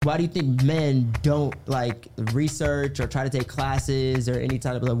Why do you think men don't like research or try to take classes or any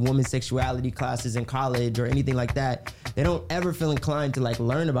type of like women's sexuality classes in college or anything like that? They don't ever feel inclined to like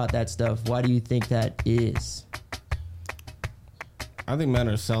learn about that stuff. Why do you think that is? I think men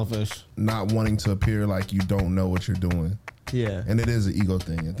are selfish. Not wanting to appear like you don't know what you're doing. Yeah. And it is an ego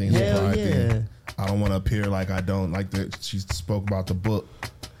thing. I think it's a pride thing. I don't want to appear like I don't. Like she spoke about the book.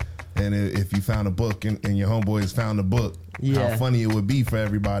 And if you found a book and your homeboys found a book, how funny it would be for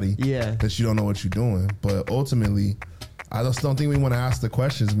everybody that you don't know what you're doing. But ultimately, I just don't think we want to ask the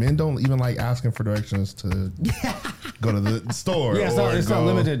questions. Men don't even like asking for directions to go to the store. Yeah, it's not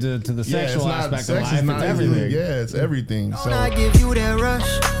limited to the sexual aspect of life. It's everything. It's everything. So I give you that rush.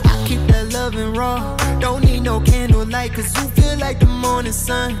 I keep that love and raw. Don't need no candlelight, cause you feel like the morning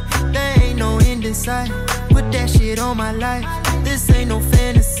sun. There ain't no end in sight. Put that shit on my life. This ain't no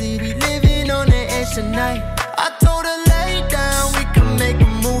fantasy. We living on the edge tonight. I told her lay down, we can make a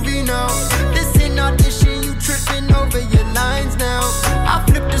movie now. This ain't audition, you tripping over your lines now. I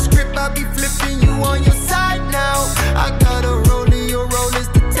flip the script, I be flipping you on your side now. I got a roll in your rollers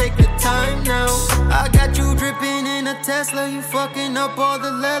to take the time now. I got you dripping in a Tesla, you fucking up all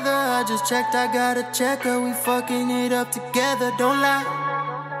the leather. I just checked, I got a checker, we fucking it up together. Don't lie,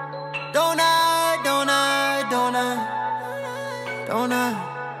 don't I, don't I, don't I, don't I.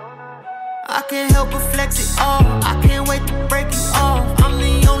 I can't help but flex it all. I can't wait to break you off. I'm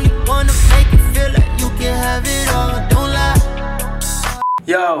the only one to make you feel like you can have it all. Don't lie.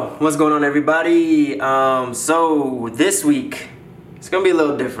 Yo, what's going on, everybody? So this week it's gonna be a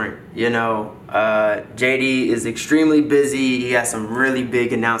little different. You know, JD is extremely busy. He has some really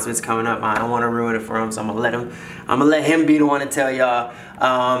big announcements coming up. I don't want to ruin it for him, so I'm gonna let him be the one to tell y'all.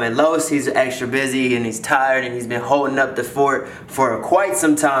 And Los, he's extra busy and he's tired and he's been holding up the fort for quite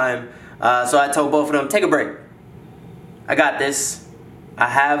some time. So I told both of them, take a break. I got this. I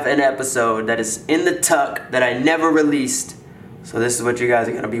have an episode that is in the tuck that I never released. So this is what you guys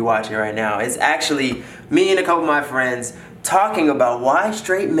are going to be watching right now. It's actually me and a couple of my friends talking about why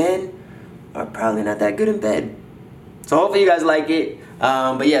straight men are probably not that good in bed. So hopefully you guys like it.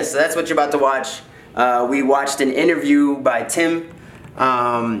 But yes, so that's what you're about to watch. We watched an interview by Tim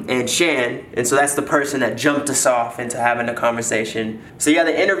and Shan, and so that's the person that jumped us off into having a conversation. So yeah,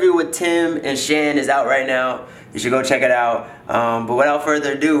 the interview with Tim and Shan is out right now. You should go check it out. But without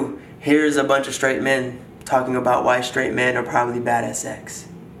further ado, here's a bunch of straight men talking about why straight men are probably bad at sex.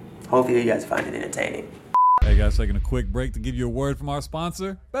 Hopefully you guys find it entertaining. Hey guys, taking a quick break to give you a word from our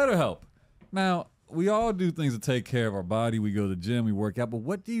sponsor, BetterHelp. Now, we all do things to take care of our body. We go to the gym, we work out, but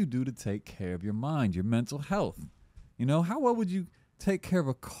what do you do to take care of your mind, your mental health? You know, how well would you take care of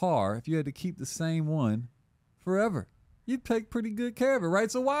a car if you had to keep the same one forever? You'd take pretty good care of it,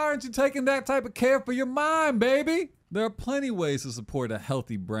 right? So why aren't you taking that type of care for your mind, baby? There are plenty of ways to support a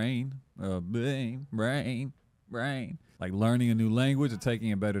healthy brain, brain, like learning a new language or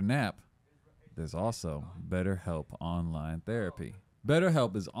taking a better nap. There's also BetterHelp Online Therapy.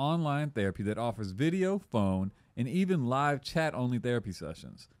 BetterHelp is online therapy that offers video, phone, and even live chat-only therapy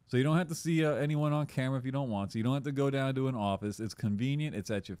sessions. So you don't have to see anyone on camera if you don't want to. You don't have to go down to an office. It's convenient. It's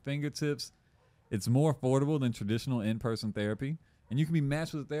at your fingertips. It's more affordable than traditional in-person therapy. And you can be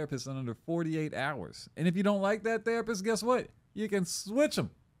matched with a therapist in under 48 hours. And if you don't like that therapist, guess what? You can switch them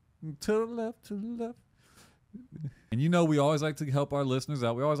to the left, to the left. And you know we always like to help our listeners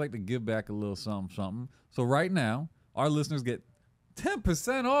out. We always like to give back a little something. So right now, our listeners get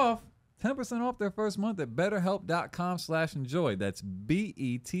 10% off. 10% off their first month at betterhelp.com/enjoy. That's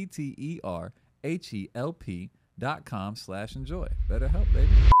BetterHelp.com/enjoy. BetterHelp, baby.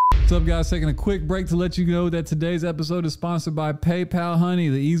 What's up, guys? Taking a quick break to let you know that today's episode is sponsored by PayPal Honey,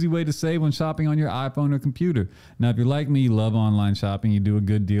 the easy way to save when shopping on your iPhone or computer. Now, if you're like me, you love online shopping, you do a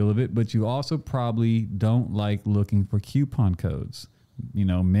good deal of it, but you also probably don't like looking for coupon codes. You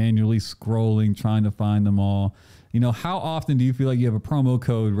know, manually scrolling, trying to find them all. You know, how often do you feel like you have a promo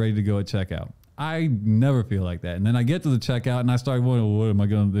code ready to go at checkout? I never feel like that. And then I get to the checkout and I start wondering, what am I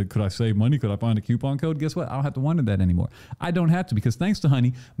going to do? Could I save money? Could I find a coupon code? Guess what? I don't have to wonder that anymore. I don't have to, because thanks to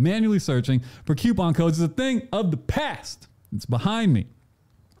Honey, manually searching for coupon codes is a thing of the past. It's behind me.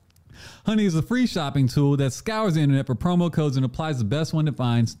 Honey is a free shopping tool that scours the internet for promo codes and applies the best one it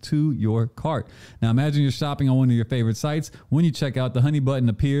finds to your cart. Now imagine you're shopping on one of your favorite sites. When you check out, the Honey button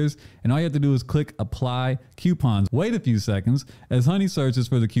appears and all you have to do is click apply coupons. Wait a few seconds as Honey searches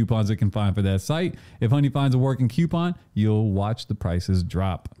for the coupons it can find for that site. If Honey finds a working coupon, you'll watch the prices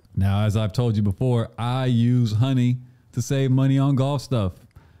drop. Now, as I've told you before, I use Honey to save money on golf stuff.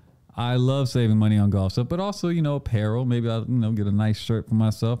 I love saving money on golf stuff, but also, apparel. Maybe I'll, get a nice shirt for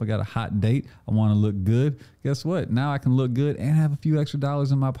myself. I got a hot date. I want to look good. Guess what? Now I can look good and have a few extra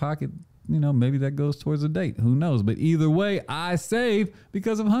dollars in my pocket. Maybe that goes towards a date. Who knows? But either way, I save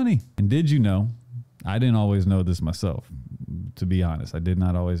because of Honey. And did you know, I didn't always know this myself. To be honest, I did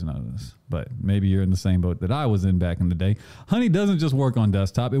not always know this, but maybe you're in the same boat that I was in back in the day. Honey doesn't just work on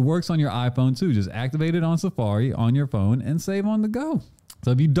desktop. It works on your iPhone too. Just activate it on Safari on your phone and save on the go.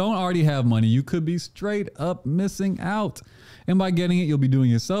 So if you don't already have money, you could be straight up missing out. And by getting it, you'll be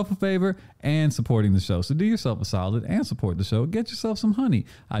doing yourself a favor and supporting the show. So do yourself a solid and support the show. Get yourself some Honey.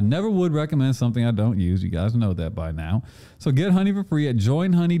 I never would recommend something I don't use. You guys know that by now. So get Honey for free at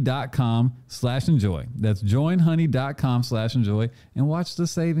joinhoney.com/enjoy. That's joinhoney.com/enjoy. And watch the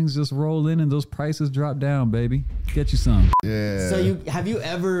savings just roll in and those prices drop down, baby. Get you some. Yeah. So have you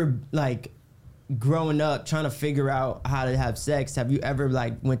ever growing up trying to figure out how to have sex, have you ever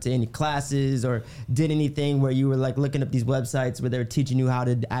went to any classes or did anything where you were looking up these websites where they were teaching you how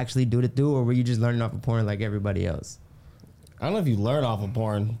to actually do it, or were you just learning off of porn like everybody else? I don't know if you learn off of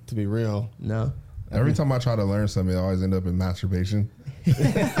porn, to be real. No. Every time I try to learn something, I always end up in masturbation. Like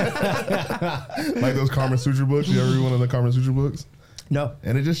those Kama Sutra books. You ever read one of the Kama Sutra books? No.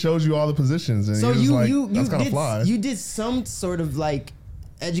 And it just shows you all the positions, and so that's kind of fly. You did some sort of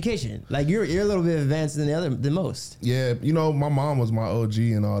education. You're a little bit advanced than most. Yeah, my mom was my OG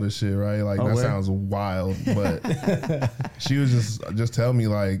and all this shit, right? That sounds wild, but she was just tell me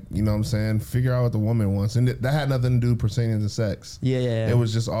figure out what the woman wants, and that had nothing to do pertaining to sex. Yeah. It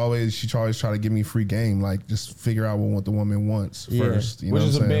was just always she always try to give me free game, just figure out what the woman wants first. Which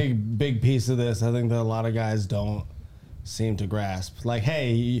is a big piece of this. I think that a lot of guys don't seem to grasp.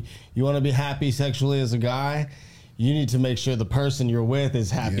 Hey, you want to be happy sexually as a guy? You need to make sure the person you're with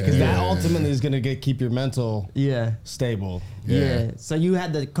is happy, because that ultimately is going to keep your mental stable. Yeah. So you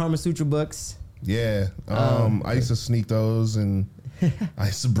had the Kama Sutra books. Yeah. I used to sneak those, and I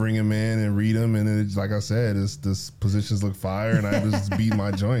used to bring them in and read them, and it's like I said, this positions look fire, and I just beat my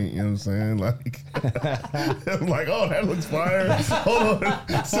joint. You know what I'm saying? I'm like, oh, that looks fire. Hold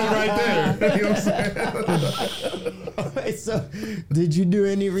on, sit right there. You know what I'm saying? So, did you do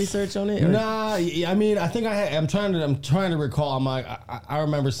any research on it? Nah, I mean, I think I'm trying to recall. I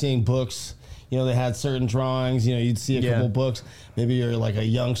remember seeing books. They had certain drawings. You'd see a couple books. Maybe you're a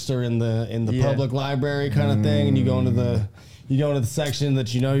youngster in the public library kind of thing, and you go into the section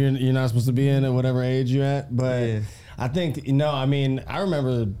that you're not supposed to be in at whatever age you're at. But I think I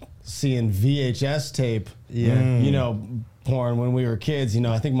remember seeing VHS tape. Porn when we were kids.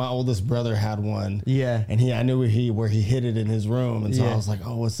 I think my oldest brother had one. Yeah. And I knew where he hid it in his room, and so I was like,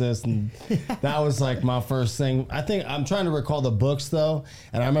 oh, what's this? And that was my first thing. I think I'm trying to recall the books though,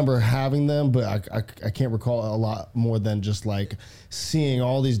 and I remember having them, but I can't recall a lot more than just seeing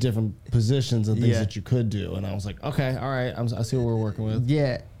all these different positions and things that you could do. And I was like, okay, all right, I see what we're working with.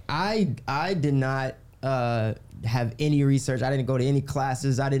 Yeah. I did not have any research. I didn't go to any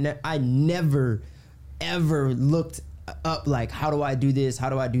classes. I never ever looked up how do I do this? How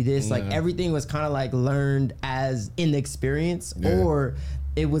do I do this? Everything was kind of learned as in the experience, or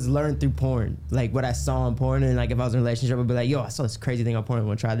it was learned through porn. What I saw on porn, and if I was in a relationship, I'd be like, yo, I saw this crazy thing on porn, I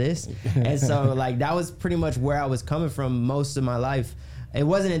want to try this. And so that was pretty much where I was coming from most of my life. It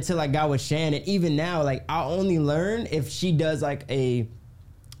wasn't until I got with Shannon, even now, I'll only learn if she does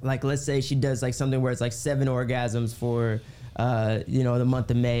let's say she does something where it's 7 orgasms for the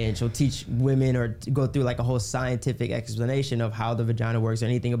month of May, and she'll teach women or go through a whole scientific explanation of how the vagina works or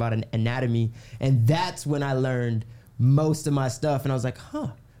anything about an anatomy. And that's when I learned most of my stuff, and I was like,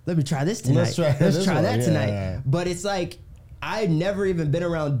 let me try this tonight. Let's try that tonight. But it's I've never even been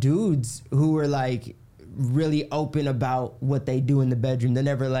around dudes who were really open about what they do in the bedroom. They're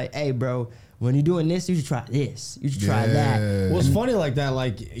never hey bro, when you're doing this, you should try this. You should try that. Well, it's funny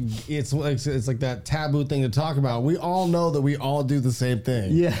that. It's that taboo thing to talk about. We all know that we all do the same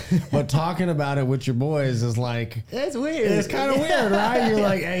thing. Yeah. But talking about it with your boys is it's weird. It's kind of weird, right? You're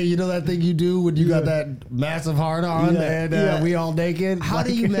hey, that thing you do when you got that massive hard on and we all naked? How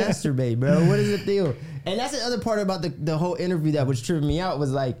do you masturbate, bro? What is the deal? And that's the other part about the whole interview that was tripping me out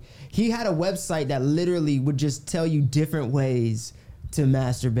was he had a website that literally would just tell you different ways to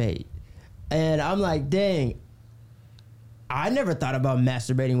masturbate. And I'm like, dang, I never thought about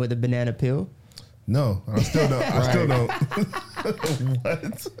masturbating with a banana peel. No, I still don't. I still don't.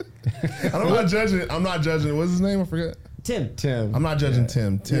 What? I'm not judging. What's his name? I forget. Tim. I'm not judging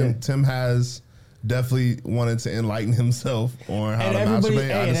Tim. Tim has definitely wanted to enlighten himself on how to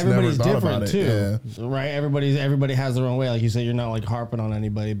masturbate. I and just never everybody's thought different about it. too, Yeah. right? Everybody has their own way. Like you said, you're not like harping on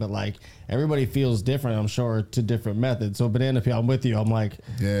anybody, but like everybody feels different. I'm sure to different methods. So banana peel, I'm with you. I'm like,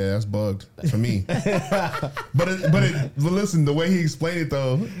 yeah, that's bugged for me. but listen, the way he explained it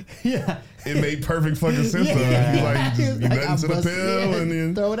though, yeah, it made perfect fucking sense. Though. He's like, you nut into the pill and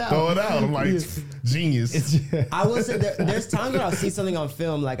then throw it out. I'm like, genius. I will say there's times when I'll see something on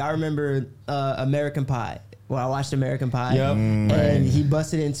film. Like I remember American Pie. Well, I watched American Pie, and he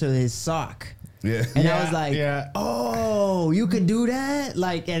busted into his sock. Yeah. And I was like, oh, you could do that?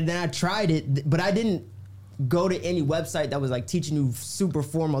 Like, and then I tried it, but I didn't go to any website that was like teaching you super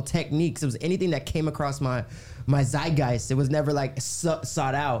formal techniques. It was anything that came across my zeitgeist. It was never like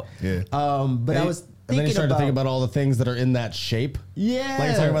sought out. Yeah. But I was and then you start to think about all the things that are in that shape. Yeah. Like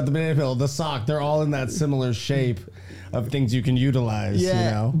you're talking about the banana peel, the sock, they're all in that similar shape of things you can utilize. Yeah.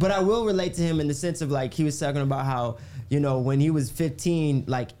 You know? But I will relate to him in the sense of like he was talking about how, you know, when he was 15,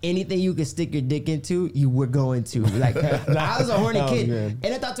 like anything you could stick your dick into, you were going to. Like I was a horny kid. Good.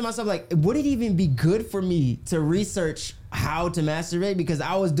 And I thought to myself, like, would it even be good for me to research how to masturbate? Because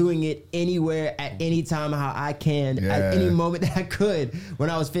I was doing it anywhere at any time how I can at any moment that I could. When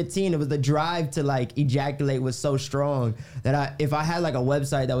I was 15, it was the drive to like ejaculate was so strong that if I had like a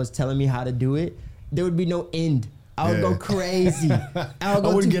website that was telling me how to do it, there would be no end. I would go crazy. I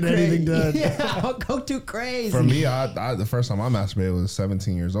wouldn't get anything done. Yeah, I would go too crazy. For me, I the first time I masturbated was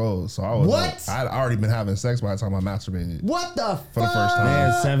 17 years old. So I was what? I'd already been having sex by the time I masturbated. What the For the first time.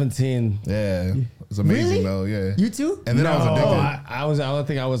 Man, 17. Yeah. It was amazing though, yeah. You too? And then I was addicted. I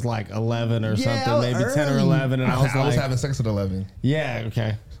think I was like 11 or something, maybe early. 10 or 11. And I was having sex at 11. Yeah,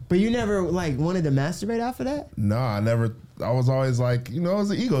 okay. But you never like wanted to masturbate after that? No, I never. I was always like, you know, it was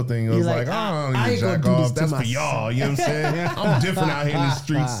an ego thing. It was like, I don't need to jack off. That's for y'all. You know what I'm saying? I'm different out here in the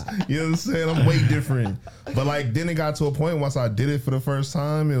streets. You know what I'm saying? I'm way different. But like, then it got to a point once I did it for the first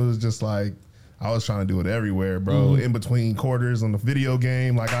time, it was just like, I was trying to do it everywhere, bro. In between quarters on the video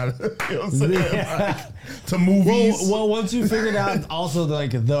game, like you know what I'm saying? Like, to movies. Well, once you figured out also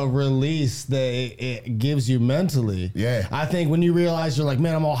like the release that it gives you mentally. Yeah. I think when you realize you're like,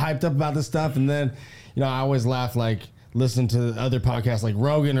 man, I'm all hyped up about this stuff, and then, you know, I always laugh like listen to other podcasts like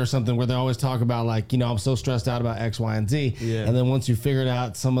Rogan or something where they always talk about like, you know, I'm so stressed out about X, Y, and Z. Yeah. And then once you figured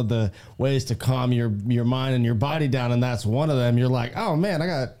out some of the ways to calm your mind and your body down, and that's one of them, you're like, oh man, I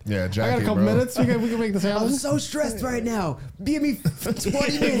got a couple minutes. We can make this happen. I'm so stressed right now. Give me 20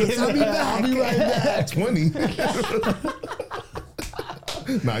 minutes. I'll be back. I'll be right back. 20.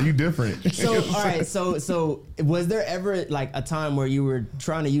 Nah, you different. So, all right. So was there ever like a time where you were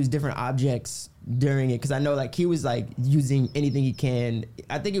trying to use different objects during it? Because I know like he was like using anything he can.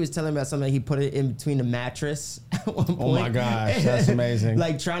 I think he was telling me about something like he put it in between the mattress at one point. Oh my gosh, that's amazing.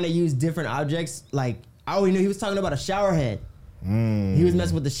 Like trying to use different objects. Like I always knew he was talking about a shower head. He was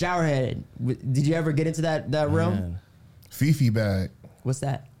messing with the shower head. Did you ever get into that realm? Fifi bag. What's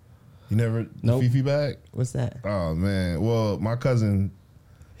that? You never? Nope. Fifi bag? What's that? Oh man. Well, my cousin,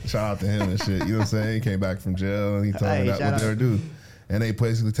 shout out to him and shit. You know what I'm saying? He came back from jail and he told me that what they would do. And they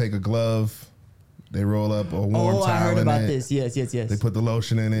basically take a glove, they roll up a warm towel. I heard in about it. this. Yes. They put the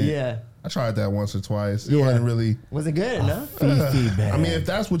lotion in it. Yeah. I tried that once or twice. It wasn't really. Was it good enough? Fifi bag. I mean, if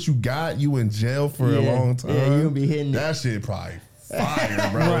that's what you got, you in jail for a long time. Yeah, you'll be hitting that shit probably fire,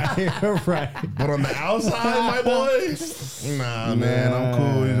 bro. Right. But on the outside, my boy, nah, man,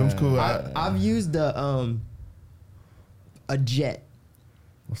 I'm cool. I've used a jet.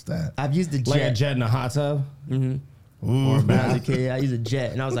 What's that? I've used a jet. Like a jet in a hot tub? Mm-hmm. Or as a kid, I used a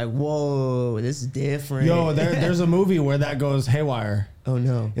jet, and I was like, whoa, this is different. Yo, there's a movie where that goes haywire. Oh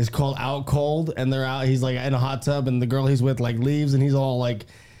no. It's called Out Cold, and they're out, he's like in a hot tub, and the girl he's with like leaves, and he's all like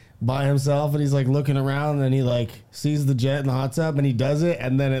by himself, and he's like looking around, and he like sees the jet in the hot tub, and he does it,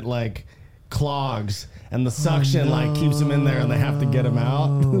 and then it like clogs, and the suction like keeps him in there, and they have to get him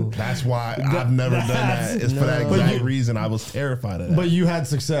out. That's why I've never done that. It's for that exact reason. I was terrified of that. But you had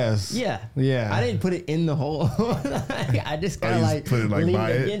success. Yeah. I didn't put it in the hole. I just kind of like put it like leaned by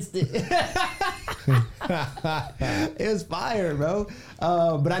against it. It was fire, bro.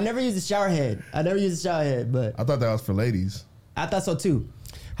 But I never used a shower head. But I thought that was for ladies. I thought so too.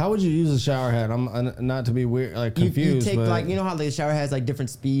 How would you use a shower head? I'm not to be weird, like confused. You take but like, you know how the shower has like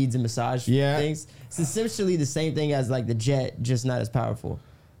different speeds and massage things. It's essentially the same thing as like the jet, just not as powerful.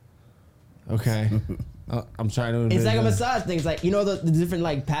 Okay. I'm trying to envision. It's like a massage thing. It's like, you know the different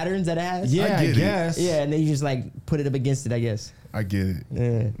like patterns that it has? Yeah, I guess. Yeah, and then you just like put it up against it, I guess. I get it.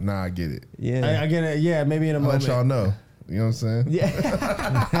 Yeah. Nah, I get it. Yeah. I get it. Yeah, maybe in a moment. Let y'all know. You know what I'm saying?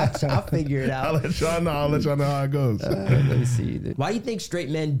 Yeah. I'll figure it out. I'll let y'all know how it goes. Let me see. Why do you think straight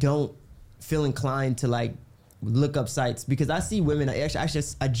men don't feel inclined to like look up sites, because I see women. I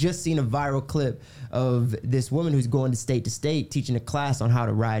just seen a viral clip of this woman who's going to state teaching a class on how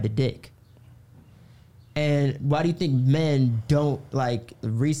to ride a dick. And why do you think men don't like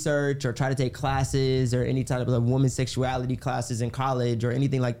research or try to take classes or any type of women's sexuality classes in college or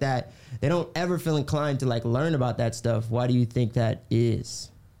anything like that? They don't ever feel inclined to like learn about that stuff. Why do you think that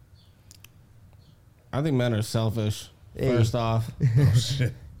is? I think men are selfish. First off, oh,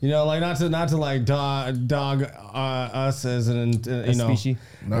 shit. You know, like not to like dog us as an species.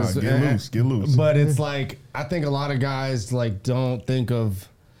 No, get loose. But it's like I think a lot of guys like don't think of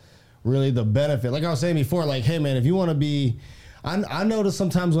really the benefit. Like I was saying before, like, hey man, if you want to be, I notice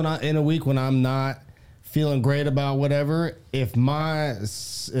sometimes when in a week when I'm not feeling great about whatever, if my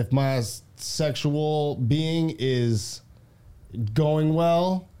sexual being is going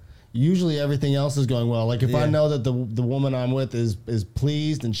well, usually everything else is going well. Like if I know that the woman I'm with is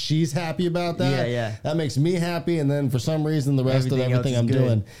pleased and she's happy about that, that makes me happy. And then for some reason, the rest of everything I'm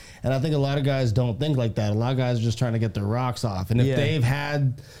doing. And I think a lot of guys don't think like that. A lot of guys are just trying to get their rocks off. And if they've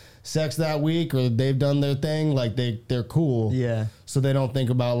had sex that week or they've done their thing, like they're cool. Yeah. So they don't think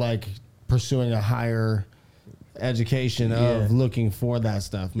about like pursuing a higher education of looking for that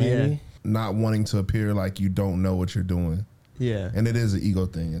stuff. Maybe not wanting to appear like you don't know what you're doing. Yeah. And it is an ego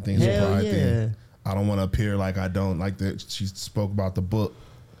thing. I think it's a pride thing. I don't want to appear like I don't like that. She spoke about the book.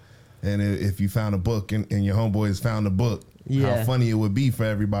 And if you found a book and your homeboys found a book, how funny it would be for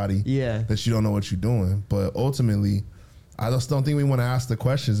everybody that you don't know what you're doing. But ultimately, I just don't think we want to ask the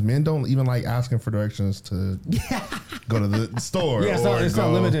questions. Men don't even like asking for directions to go to the store. Yeah, it's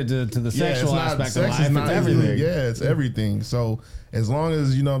not limited to the sexual aspect of life. It's everything. Yeah, it's everything. So as long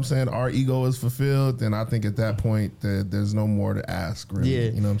as, you know what I'm saying, our ego is fulfilled, then I think at that point there's no more to ask, really.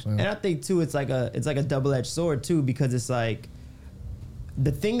 Yeah. You know what I'm saying? And I think, too, it's like a double-edged sword, too, because it's like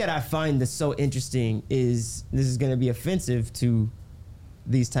the thing that I find that's so interesting is this is going to be offensive to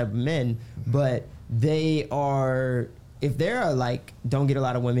these type of men, but they are... If they're like, don't get a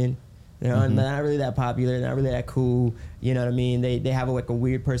lot of women, you know, and they're not really that popular, they're not really that cool, you know what I mean? They have like a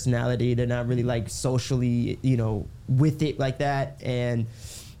weird personality. They're not really like socially, you know, with it like that. And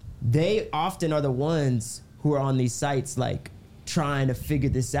they often are the ones who are on these sites like trying to figure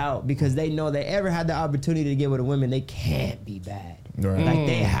this out, because they know they ever had the opportunity to get with a woman, they can't be bad. Right. Like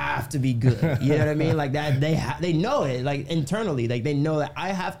they have to be good. You know what I mean? Like that they know it, like internally, like they know that I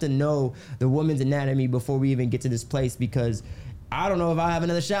have to know the woman's anatomy before we even get to this place, because I don't know if I have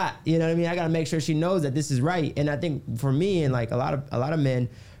another shot. You know what I mean? I got to make sure she knows that this is right. And I think for me and like a lot of men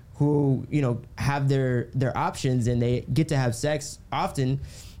who, you know, have their options and they get to have sex often,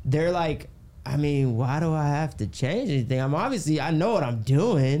 they're like, I mean, why do I have to change anything? I know what I'm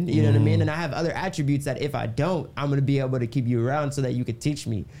doing, you know what I mean? And I have other attributes that if I don't, I'm going to be able to keep you around so that you could teach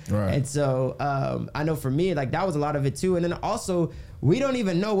me. Right. And so I know for me, like that was a lot of it too. And then also, we don't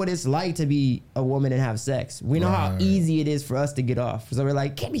even know what it's like to be a woman and have sex. We know how easy it is for us to get off. So we're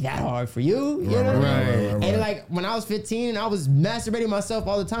like, can't be that hard for you. You know what I mean? And like when I was 15, I was masturbating myself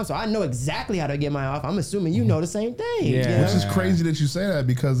all the time. So I know exactly how to get my off. I'm assuming you know the same thing. Yeah. You know? Which is crazy that you say that,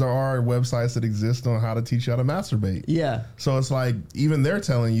 because there are websites that exist on how to teach you how to masturbate. Yeah. So it's like, even they're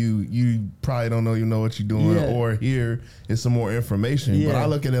telling you, you probably don't know what you're doing, or here is some more information. Yeah. But I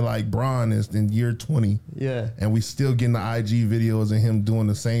look at it like Bron is in year 20. Yeah. And we still getting the IG videos of him doing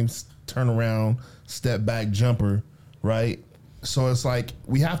the same turnaround, step back jumper, right? So it's like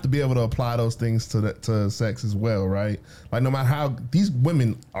we have to be able to apply those things to sex as well, right? Like no matter how, these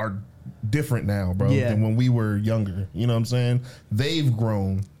women are different now, bro, than when we were younger. You know what I'm saying? They've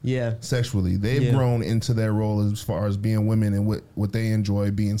grown sexually. They've grown into their role as far as being women and what they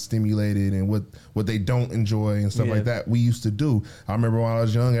enjoy, being stimulated, and what they don't enjoy and stuff like that. We used to do. I remember when I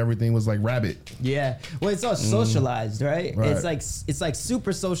was young, everything was like rabbit. Yeah. Well, it's all socialized, right? It's like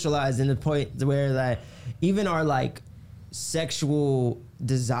super socialized in the point where like even our like sexual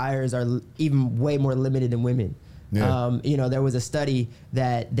desires are even way more limited than women. Yeah. You know, there was a study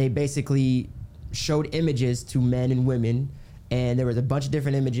that they basically showed images to men and women, and there was a bunch of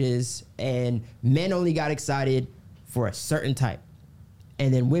different images, and men only got excited for a certain type.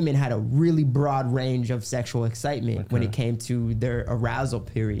 And then women had a really broad range of sexual excitement when it came to their arousal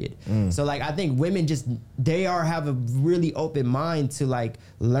period. So like, I think women have a really open mind to like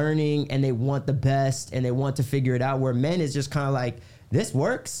learning, and they want the best and they want to figure it out, where men is just kind of like, this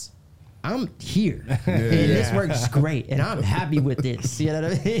works, I'm here. And this works great, and I'm happy with this. You know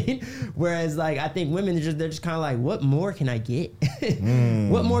what I mean? Whereas, like, I think women they're just kind of like, what more can I get?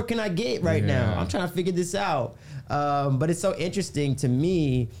 What more can I get right now? I'm trying to figure this out. But it's so interesting to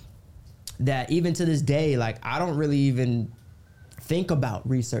me that even to this day, like, I don't really even think about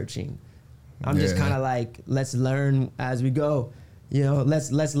researching I'm just kind of like, let's learn as we go. You know,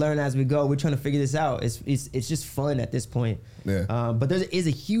 let's learn as we go. We're trying to figure this out. It's just fun at this point. Yeah. But there is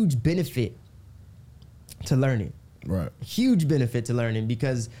a huge benefit to learning. Right. Huge benefit to learning,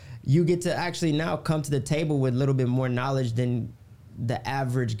 because you get to actually now come to the table with a little bit more knowledge than the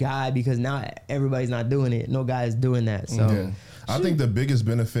average guy, because now everybody's not doing it. No guy is doing that. So I think the biggest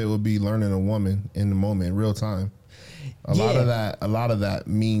benefit would be learning a woman in the moment, in real time. A lot of that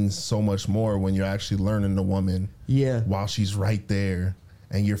means so much more when you're actually learning the woman while she's right there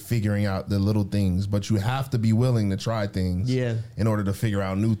and you're figuring out the little things. But you have to be willing to try things in order to figure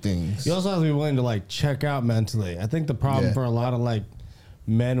out new things. You also have to be willing to like check out mentally. I think the problem for a lot of like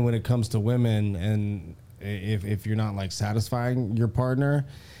men when it comes to women, and if you're not like satisfying your partner,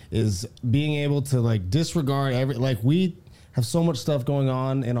 is being able to like disregard we have so much stuff going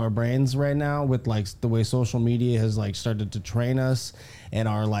on in our brains right now with like the way social media has like started to train us, and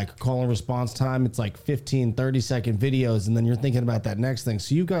our like call and response time, it's like 15-30 second videos, and then you're thinking about that next thing.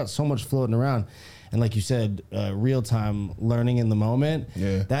 So you've got so much floating around, and like you said, real time learning in the moment.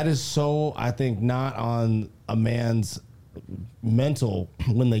 That is so, I think, not on a man's mental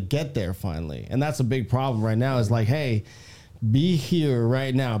when they get there finally. And that's a big problem right now, is like, hey, be here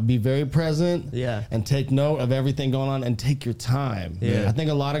right now, be very present, and take note of everything going on, and take your time. I think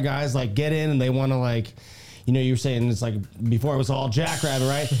a lot of guys like get in and they want to like, you know, you were saying it's like before it was all jackrabbit,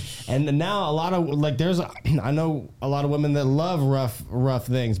 right? And now a lot of like I know a lot of women that love rough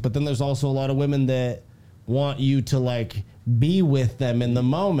things, but then there's also a lot of women that want you to like be with them in the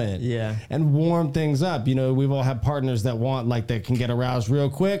moment, and warm things up. You know, we've all had partners that want like that can get aroused real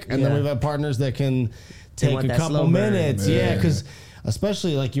quick, and then we've had partners that can take a couple minutes, because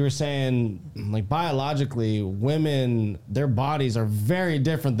especially like you were saying, like biologically, women, their bodies are very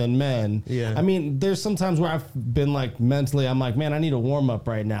different than men. I mean, there's sometimes where I've been like mentally, I'm like, man, I need a warm up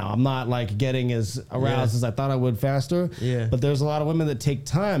right now. I'm not like getting as aroused as I thought I would faster. But there's a lot of women that take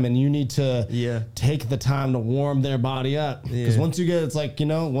time, and you need to take the time to warm their body up, because once you get, it's like, you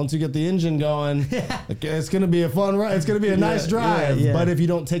know, once you get the engine going, it's gonna be a fun ride. It's gonna be a nice drive. But if you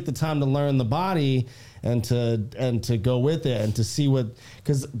don't take the time to learn the body and to go with it, and to see what,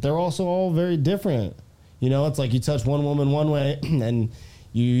 because they're also all very different. You know, it's like you touch one woman one way and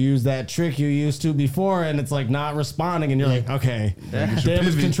you use that trick you used to before, and it's like not responding, and you're like, okay,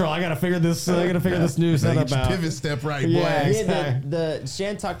 damage control. I gotta figure this. I gotta figure this new setup out. Pivot step right, boy. The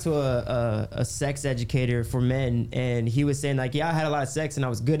Shan talked to a sex educator for men, and he was saying like, I had a lot of sex and I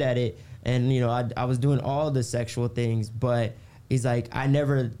was good at it, and you know, I was doing all the sexual things, but he's like, I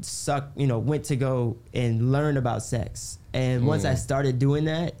never went to go and learn about sex. And once I started doing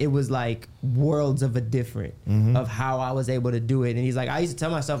that, it was like worlds of a different of how I was able to do it. And he's like, I used to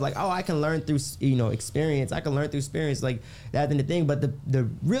tell myself like, oh, I can learn through, experience. I can learn through experience, like that and the thing. But the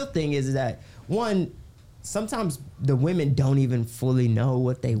real thing is that, one, sometimes the women don't even fully know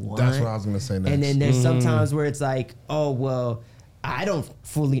what they want. That's what I was going to say next. And then there's sometimes where it's like, oh, well, I don't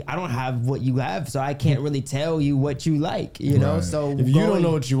have what you have, so I can't really tell you what you like, you know? So if you don't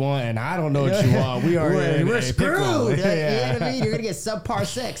know what you want and I don't know what you want, we're screwed. You know what I mean? You're gonna get subpar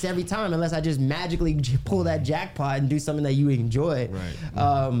sex every time unless I just magically pull that jackpot and do something that you enjoy.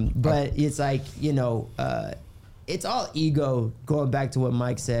 But it's like, it's all ego, going back to what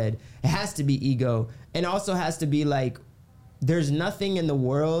Mike said. It has to be ego. And also has to be like, there's nothing in the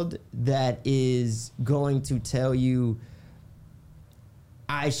world that is going to tell you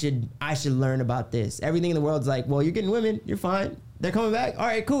I should learn about this. Everything in the world's like, well, you're getting women, you're fine. They're coming back. All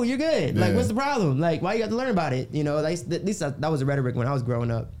right, cool, you're good. Like, what's the problem? Like, why you got to learn about it? You know, at least that was a rhetoric when I was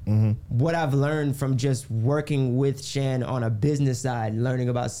growing up. What I've learned from just working with Shan on a business side, learning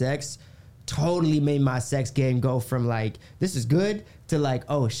about sex, totally made my sex game go from like, this is good, to like,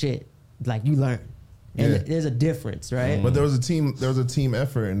 oh shit, like you learn. And there's a difference, right? But there was a team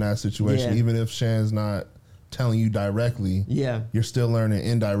effort in that situation, even if Shan's not telling you directly, you're still learning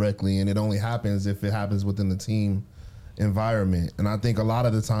indirectly, and it only happens if it happens within the team environment. And I think a lot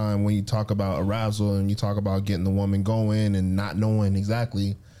of the time when you talk about arousal and you talk about getting the woman going and not knowing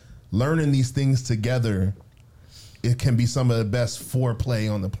exactly, learning these things together, it can be some of the best foreplay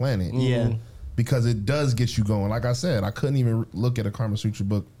on the planet. Because it does get you going. Like I said, I couldn't even look at a Kama Sutra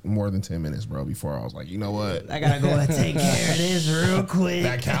book more than 10 minutes, bro, before I was like, you know what? I gotta go and take care of this real quick.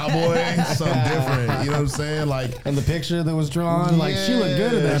 That cowboy, something different. You know what I'm saying? Like, and the picture that was drawn, like she looked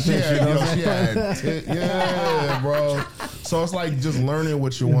good in that picture. Yeah, bro. So it's like just learning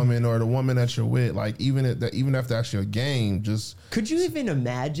with your woman or the woman that you're with. Like even if that's your game, just. Could you even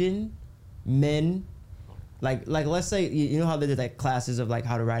imagine men, like let's say, you know how they did like classes of like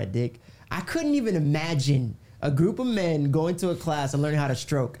how to ride a dick? I couldn't even imagine a group of men going to a class and learning how to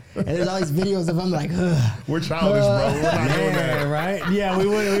stroke. And there's all these videos of them like, we're childish, bro. We're not doing that. Right? Yeah, we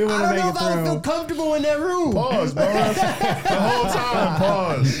wouldn't make it through. I don't know if I would feel comfortable in that room. Pause, bro. The whole time,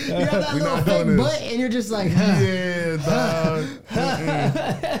 pause. You have that little fake butt and you're just like, yeah, dog.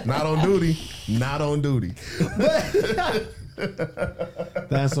 Not on duty. Not on duty.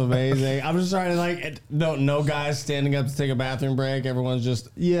 That's amazing. I'm just trying to like no guys standing up to take a bathroom break. Everyone's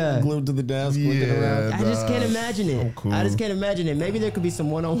just glued to the desk looking around. I just can't imagine it. Cool. I just can't imagine it. Maybe there could be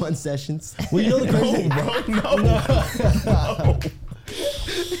some one-on-one sessions. Well, you know the crazy No.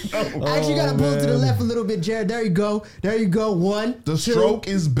 Actually, you gotta pull to the left a little bit, Jared. There you go. There you go. One. The stroke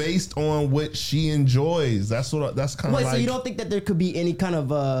is based on what she enjoys. That's kind of like. So you don't think that there could be any kind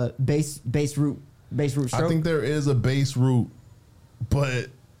of base root stroke? I think there is a base root, but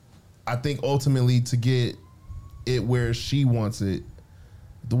I think ultimately to get it where she wants it,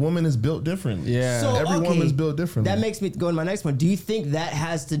 the woman is built differently. Yeah. So, Every woman's built differently. That makes me go to my next one. Do you think that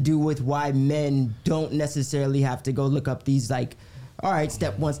has to do with why men don't necessarily have to go look up these like, all right,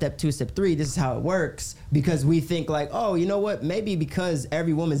 step 1, step 2, step 3, this is how it works? Because we think like, oh, you know what? Maybe because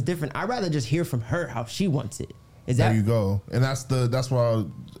every woman's different, I'd rather just hear from her how she wants it. There you go. And that's why I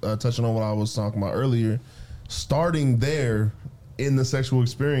was touching on what I was talking about earlier. Starting there in the sexual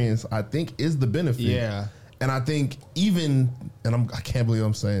experience, I think is the benefit. Yeah. And I think I can't believe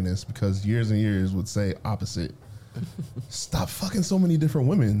I'm saying this because years and years would say opposite. Stop fucking so many different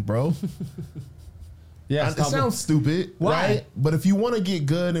women, bro. Yeah, it sounds stupid, right? But if you want to get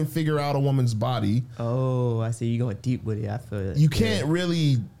good and figure out a woman's body, I see you going deep with it. I feel it. You can't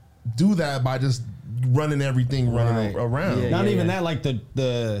really do that by just running everything around. Not even that, like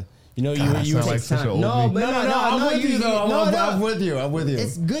the you know, God, you sound like such an old man. I'm with you though. I'm with you.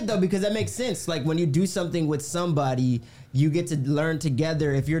 It's good though because that makes sense. Like when you do something with somebody, you get to learn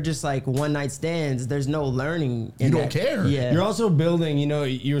together. If you're just like one night stands, there's no learning. You don't care. Yeah. You're also building, you know,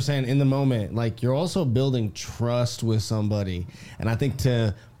 you were saying in the moment, like you're also building trust with somebody. And I think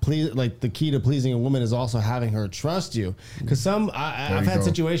to please, like the key to pleasing a woman is also having her trust you. Because I've had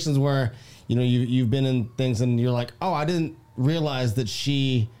situations where, you know, you've been in things and you're like, oh, I didn't realize that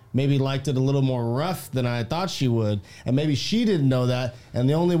she maybe liked it a little more rough than I thought she would. And maybe she didn't know that. And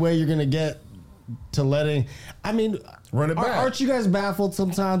the only way you're going to get to run it back. Aren't you guys baffled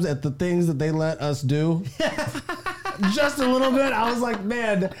sometimes at the things that they let us do? Just a little bit. I was like,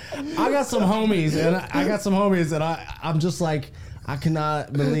 man, I got some homies and I'm just like, I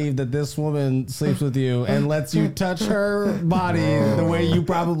cannot believe that this woman sleeps with you and lets you touch her body the way you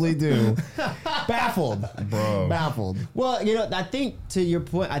probably do. Baffled. Bro. Baffled. Well, you know, I think to your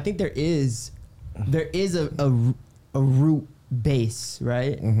point, I think there is a root base,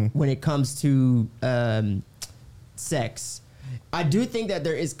 right? Mm-hmm. When it comes to sex. I do think that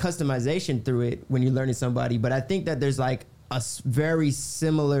there is customization through it when you're learning somebody, but I think that there's like a very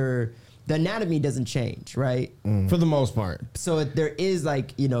similar, the anatomy doesn't change, right? For the most part. So there is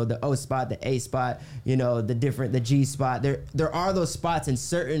like, you know, the O spot, the A spot, you know, the G spot. There are those spots, and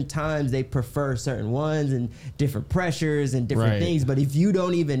certain times they prefer certain ones and different pressures and different things. But if you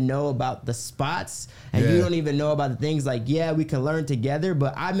don't even know about the spots and you don't even know about the things, like, we can learn together,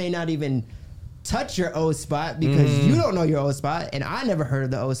 but I may not even touch your O spot because you don't know your O spot, and I never heard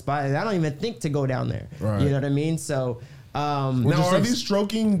of the O spot, and I don't even think to go down there. Right. You know what I mean? So now, are these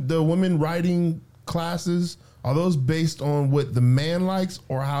stroking the women riding classes? Are those based on what the man likes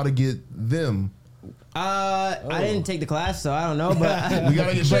or how to get them? I didn't take the class, so I don't know. But we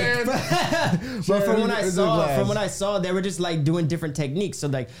gotta get Sharon. But from what I saw, they were just like doing different techniques. So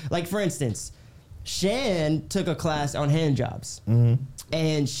like for instance, Shan took a class on hand jobs. Mm-hmm.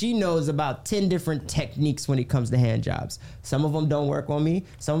 And she knows about 10 different techniques when it comes to hand jobs. Some of them don't work on me.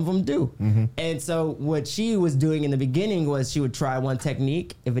 Some of them do. Mm-hmm. And so what she was doing in the beginning was she would try one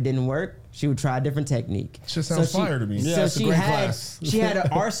technique. If it didn't work, she would try a different technique. Just sounds fire to me. Yeah, so she had an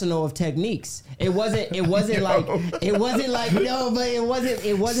arsenal of techniques. It wasn't like sleight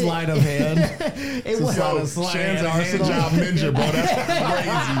of hand. It was Shan's a hand job ninja, bro. That's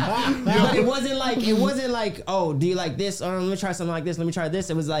crazy. But it wasn't like, oh, do you like this? Let me try something like this. Let me try this.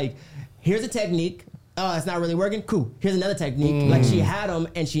 It was like, here's a technique. Oh, it's not really working. Cool. Here's another technique. Like she had them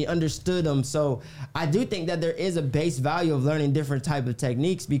and she understood them. So I do think that there is a base value of learning different type of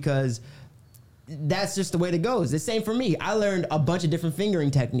techniques because that's just the way it goes. The same for me. I learned a bunch of different fingering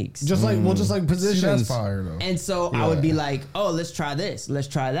techniques. Just like positions. See, that's fire though. And so I would be like, oh, let's try this. Let's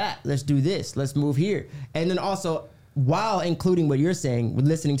try that. Let's do this. Let's move here. And then also, while including what you're saying, with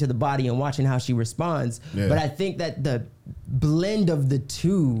listening to the body and watching how she responds. Yeah. But I think that the blend of the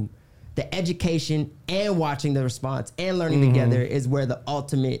two the education and watching the response and learning together is where the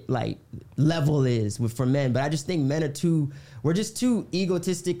ultimate like level is for men. But I just think men are we're just too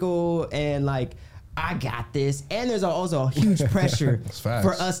egotistical and like, I got this. And there's also a huge pressure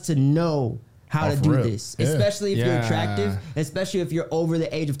for us to know how to do this, especially if you're attractive, especially if you're over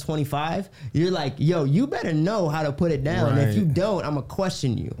the age of 25. You're like, yo, you better know how to put it down. If you don't, I'm gonna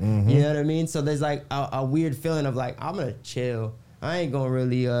question you. You know what I mean? So there's like a weird feeling of like, I'm gonna chill. I ain't gonna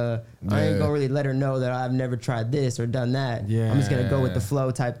really let her know that I've never tried this or done that. I'm just gonna go with the flow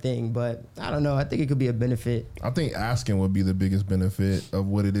type thing. But I don't know. I think it could be a benefit. I think asking would be the biggest benefit of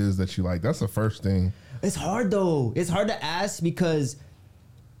what it is that you like. That's the first thing. It's hard though. It's hard to ask because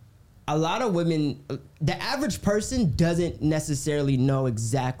a lot of women, the average person doesn't necessarily know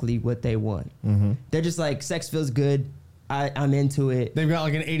exactly what they want. They're just like, sex feels good. I'm into it. They've got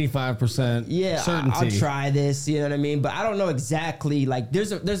like an 85% certainty. I'll try this. You know what I mean? But I don't know exactly. Like,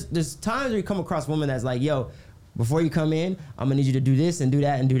 there's times where you come across women that's like, yo, before you come in, I'm gonna need you to do this and do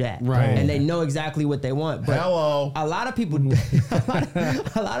that and do that. Right. And they know exactly what they want. But hello. A lot of people,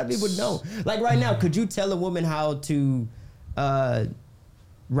 a lot of people don't. Like right now, could you tell a woman how to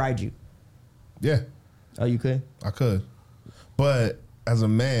ride you? Yeah. Oh, you could? I could. But as a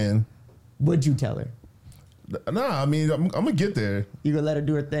man, would you tell her? Nah, I mean, I'm gonna get there. You gonna let her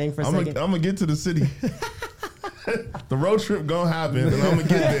do her thing for a second? I'm gonna get to the city. The road trip gonna happen, and I'm gonna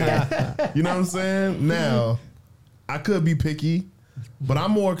get there. You know what I'm saying? Now, I could be picky, but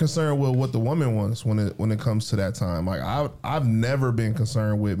I'm more concerned with what the woman wants when it comes to that time. Like I've never been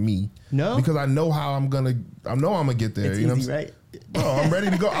concerned with me. No, because I know how I'm gonna get there. It's you know easy, what I'm right? Oh, I'm ready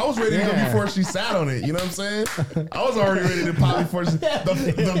to go. I was ready to go before she sat on it. You know what I'm saying? I was already ready to pop before she...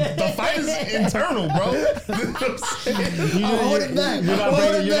 The fight is internal, bro. You know what I'm saying? Hold it back.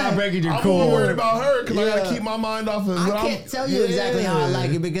 You're not breaking your core. I'm more worried about her because I got to keep my mind off of what I can't tell you exactly how I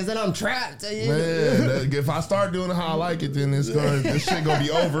like it because then I'm trapped. Man, if I start doing how I like it, then this shit gonna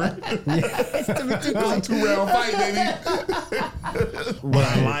be over. It's a 2-round fight, baby. What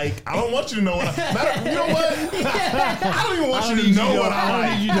I like. I don't want you to know what I... You know what? I don't even want you to know what I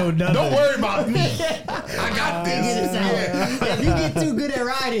like. You know nothing. Don't worry about me. I got this. If you get too good at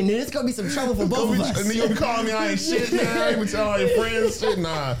riding, then it's gonna be some trouble for both of us. And then you'll be calling me I ain't shit now. You tell all your friends shit.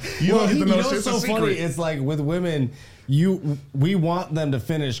 Nah, you don't get to know shit's so a secret. Funny. It's like with women, we want them to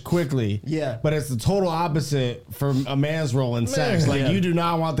finish quickly. Yeah. But it's the total opposite for a man's role in sex. Like you do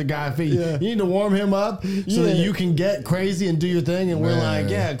not want the guy You need to warm him up so that you can get crazy and do your thing. And we're like,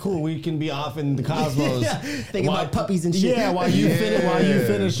 yeah, cool. We can be off in the cosmos. Thinking about puppies and shit. Yeah, while you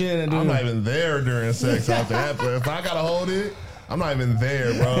finish it. And I'm not even there during sex after that. But if I gotta hold it, I'm not even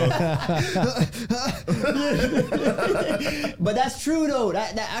there, bro. But that's true though.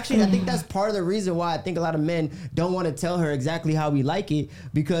 That actually, I think that's part of the reason why I think a lot of men don't want to tell her exactly how we like it,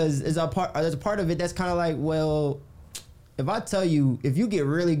 because there's a part of it that's kind of like, well, if I tell you, if you get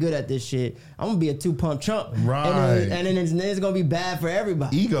really good at this shit, I'm gonna be a 2-pump chump, right? And then it's gonna be bad for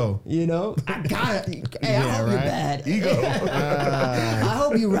everybody. Ego, you know. I got it. Hey, I hope you're bad. Ego. I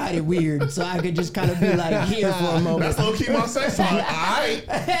hope you ride it weird, so I could just kind of be like here for a moment. That's low key my sex life.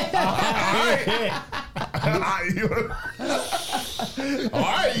 All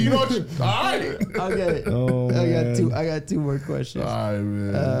right, you know what? All right. Okay. Oh, I got two more questions. All right,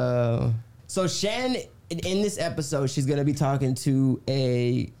 man. So Shan, in this episode, she's gonna be talking to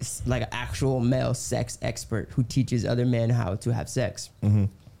an actual male sex expert who teaches other men how to have sex. Mm-hmm.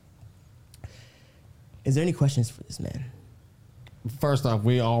 Is there any questions for this man? First off,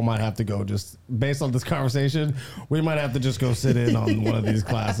 we all might have to go, just based on this conversation, we might have to just go sit in on one of these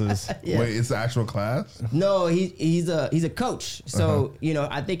classes. Yeah. Wait, it's an actual class? No, he's a coach. So,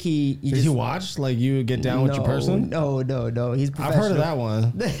 I think he Did you watch? Like, you get down with your person? No. He's professional. I've heard of that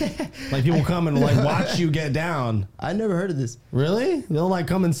one. Like, people come and watch you get down. I never heard of this. Really? They'll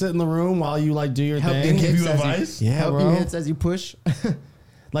come and sit in the room while you do your thing. Give you advice? Help your hits as you push.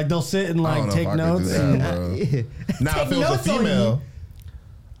 Like, they'll sit and take notes. Now, if it was a female,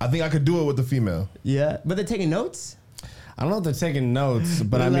 I think I could do it with the female. Yeah, but they're taking notes? I don't know if they're taking notes,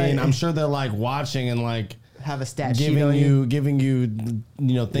 but I mean, I'm sure they're watching and have a stat sheet on you, giving you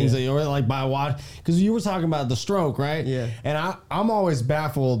things that you're by watch. Because you were talking about the stroke, right? Yeah. And I'm always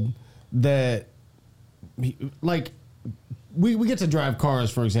baffled that we get to drive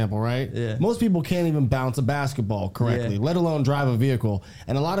cars, for example, right? Yeah. Most people can't even bounce a basketball correctly, let alone drive a vehicle.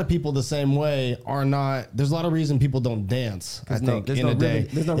 And a lot of people the same way are not. There's a lot of reason people don't dance, I think, in a day.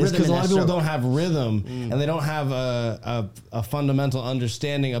 There's no it's rhythm because a lot of people stroke. don't have rhythm and they don't have a fundamental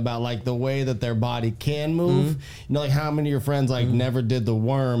understanding about the way that their body can move. How many of your friends never did the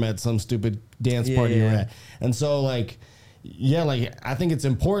worm at some stupid dance party you're at. And so yeah, like I think it's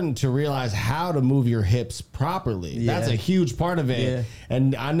important to realize how to move your hips properly. Yeah. That's a huge part of it. Yeah.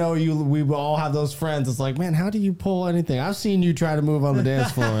 And I know we all have those friends. It's like, man, how do you pull anything? I've seen you try to move on the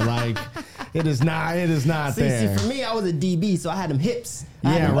dance floor. Like, it is not there. See, for me, I was a DB, so I had them hips.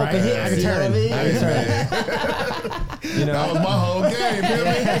 Yeah, right. Hips, I can turn. You know, that was my whole game, baby.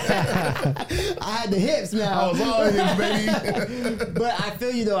 I had the hips, man. I was all hips, baby. But I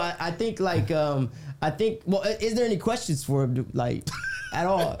feel you though. I think like well, is there any questions for him like at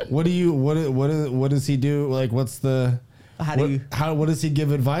all? What does he do? Like, what's the what does he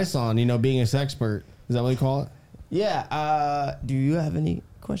give advice on? You know, being a sexpert. Is that what you call it? Yeah. Do you have any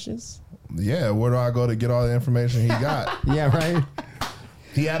questions? Yeah. Where do I go to get all the information he got? Yeah. Right.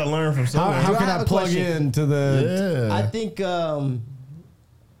 He had to learn from someone. How can I plug into the? Yeah. I think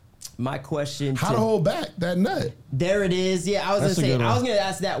my question. How to hold back that nut? There it is. Yeah, I was gonna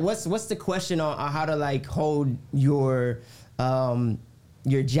ask that. What's the question on how to like hold your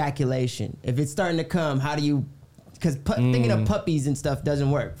ejaculation if it's starting to come? How do you? Because thinking of puppies and stuff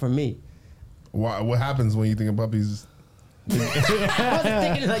doesn't work for me. Why? What happens when you think of puppies? I wasn't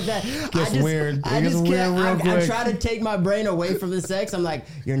thinking like that. Gets weird. I try to take my brain away from the sex. I'm like,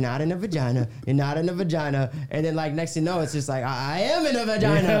 you're not in a vagina. You're not in a vagina. And then like next thing you know, it's just like, I am in a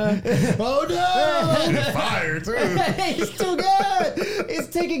vagina. Yeah. Oh no! It's fire too. It's too good. It's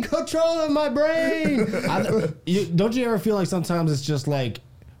taking control of my brain. Don't you ever feel like sometimes it's just like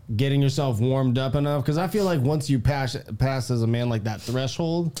getting yourself warmed up enough? Because I feel like once you pass as a man like that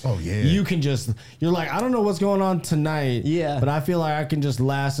threshold, you can you're like, I don't know what's going on tonight, but I feel like I can just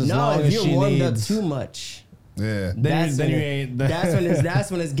last as long as she needs. No, if you're warmed up too much, then you ain't. That's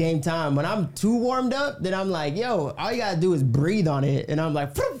when it's game time. When I'm too warmed up, then I'm like, yo, all you gotta do is breathe on it, and I'm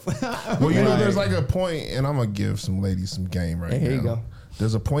like, well, you know, there's like a point, and I'm gonna give some ladies some game right now. Here you go.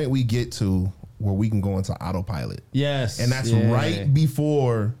 There's a point we get to where we can go into autopilot. Yes, and that's right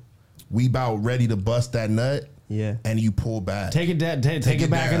before we about ready to bust that nut. Yeah, and you pull back. Take it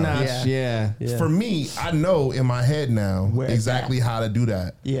back a notch. Yeah. For me, I know in my head now exactly how to do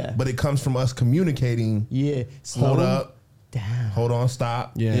that. Yeah, but it comes from us communicating. Yeah, hold up. Down. Hold on,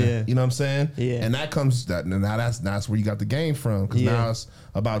 stop. Yeah. You know what I'm saying? Yeah. And that comes that's where you got the game from. Because now it's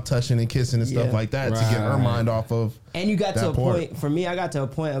about touching and kissing and stuff like that to get her mind off of. And you got to a point, for me, I got to a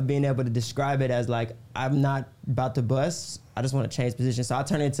point of being able to describe it as like, I'm not about to bust. I just want to change position. So I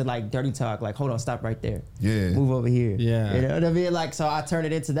turn it into like dirty talk, like, hold on, stop right there. Yeah. Move over here. Yeah. You know what I mean? Like, so I turn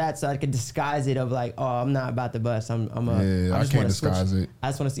it into that so I can disguise it of like, oh, I'm not about to bust. I can't disguise it. I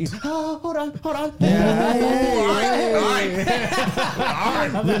just want to see, oh, hold on. Yeah. All right.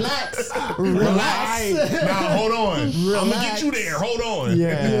 Relax. Now, hold on. I'm going to get you there. Hold on.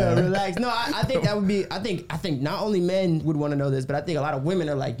 Yeah, relax. No, I think that would be, I think not only men would want to know this, but I think a lot of women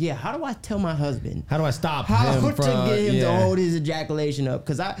are like, yeah, how do I tell my husband? How do I stop him from to get him to hold his ejaculation up?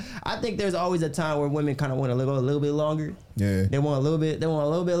 Because I think there's always a time where women kind of want to go a little bit longer. Yeah. They want a little bit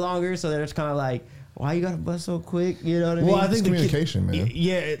longer, so they're just kind of like, why you gotta bust so quick? You know what I mean? Well, I think communication, man.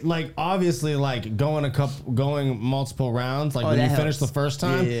 Yeah, like obviously, like going multiple rounds. Like when you finish the first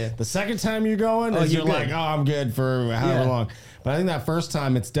time, the second time you're going, you're like, oh, I'm good for however long. But I think that first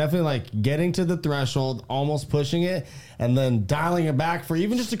time, it's definitely like getting to the threshold, almost pushing it, and then dialing it back for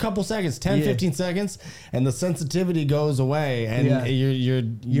even just a couple seconds, 10, 15 seconds, and the sensitivity goes away, and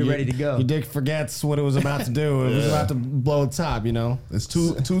you're ready to go. Your dick forgets what it was about to do. It was about to blow the top, you know? It's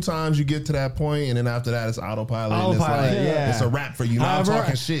two times you get to that point, and then after that, it's autopilot. And it's like, it's a wrap for you. Now I'm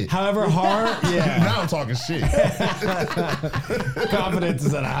talking shit. However hard, now I'm talking shit. Confidence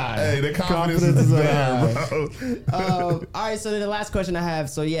is at a high. Hey, the confidence is at a high, bro. All right, so then the last question I have.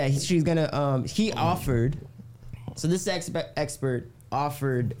 So yeah, she's gonna. He offered. So this expert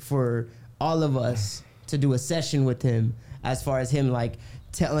offered for all of us to do a session with him, as far as him like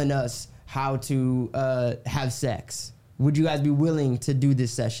telling us how to have sex. Would you guys be willing to do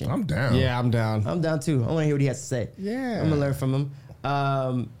this session? I'm down. Yeah, I'm down. I'm down too. I want to hear what he has to say. Yeah, I'm gonna learn from him.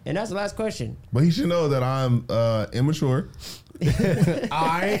 And that's the last question. But he should know that I'm immature.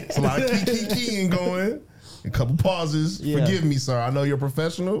 Alright. It's a lot of keying going. A couple pauses. Forgive me, sir. I know you're a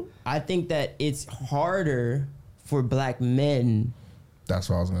professional. I think that it's harder for black men. That's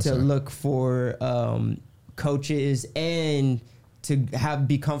what I was going to say. To look for coaches and to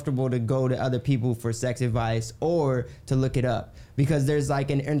be comfortable to go to other people for sex advice or to look it up, because there's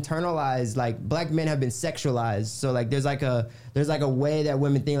like an internalized, like, black men have been sexualized. So like there's like a way that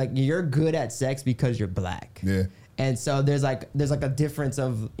women think like you're good at sex because you're black. Yeah. And so there's like a difference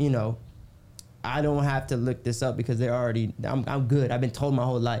of, you know, I don't have to look this up because I'm good. I've been told my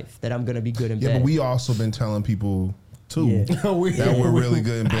whole life that I'm gonna be good in bed. Yeah, but we also been telling people too. Yeah. That we're really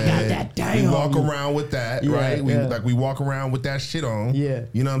good in bed. We walk on around with that, right? We walk around with that shit on. Yeah.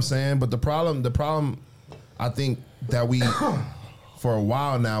 You know what I'm saying? But the problem I think that we for a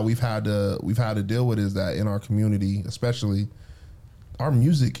while now we've had to deal with is that in our community, especially, our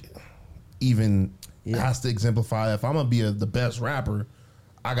music even has to exemplify. If I'm gonna be the best rapper,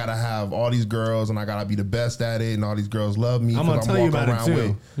 I gotta have all these girls and I gotta be the best at it, and all these girls love me because I'm walking around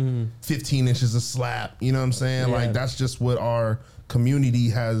with 15 inches of slap. You know what I'm saying? Yeah. Like that's just what our community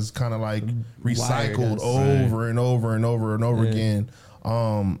has kind of like recycled over and over and over and over again.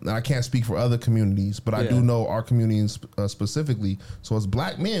 And I can't speak for other communities, but I do know our community specifically. So as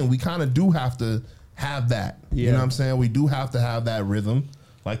black men, we kind of do have to have that. You know what I'm saying? We do have to have that rhythm,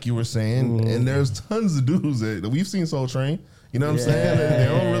 like you were saying. And there's tons of dudes that we've seen Soul Train. You know what I'm saying? They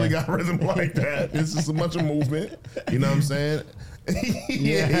don't really got rhythm like that. It's just a bunch of movement. You know what I'm saying?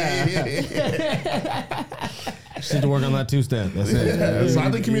 Just need to work on that two-step. That's it. So I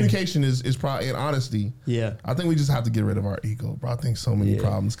think communication is probably, and honesty. Yeah. I think we just have to get rid of our ego, bro. I think so many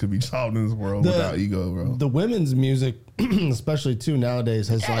problems could be solved in this world without ego, bro. The women's music, especially too nowadays,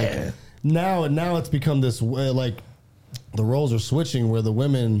 has like now it's become this like the roles are switching where the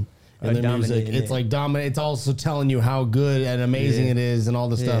women in their music, it's like dominant. It's also telling you how good and amazing it is and all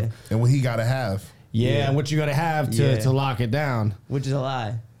this stuff. And what he got to have. And what you got to have to lock it down. Which is a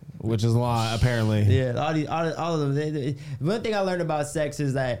lie. Which is a lie, apparently. Yeah, all of them. One thing I learned about sex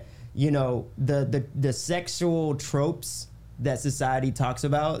is that, you know, the sexual tropes that society talks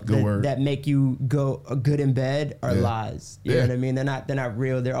about that make you go good in bed are lies. You know what I mean? They're not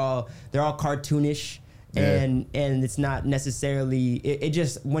real. They're all cartoonish. And it's not necessarily it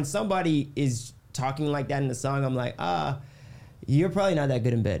just when somebody is talking like that in the song, I'm like, you're probably not that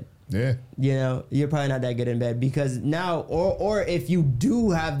good in bed. Yeah. You know, you're probably not that good in bed because now or if you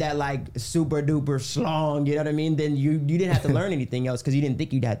do have that like super duper slong, you know what I mean, then you didn't have to learn anything else because you didn't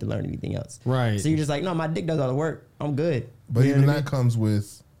think you'd have to learn anything else. Right. So you're just like, no, my dick does all the work. I'm good. But even that comes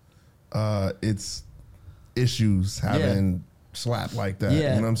with its issues having slap like that. You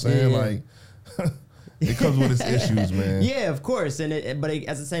know what I'm saying? Like it comes with its issues, man. Yeah, of course. But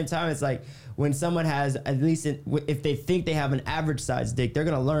at the same time, it's like when someone has, at least if they think they have an average size dick, they're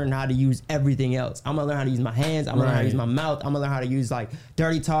going to learn how to use everything else. I'm going to learn how to use my hands. I'm going to learn how to use my mouth. I'm going to learn how to use like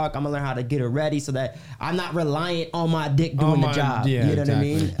dirty talk. I'm going to learn how to get it ready so that I'm not reliant on my dick doing the job. Yeah, you know what I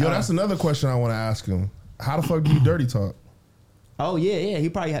mean? Yo, that's another question I want to ask him. How the fuck do you dirty talk? Oh, yeah. He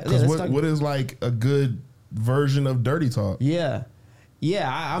probably has. What is like a good version of dirty talk? Yeah.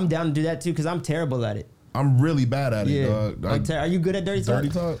 Yeah, I'm down to do that too because I'm terrible at it. I'm really bad at it, dog. Are you good at dirty talk? Dirty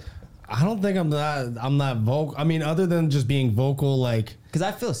talk? I don't think I'm that vocal. I mean, other than just being vocal, like because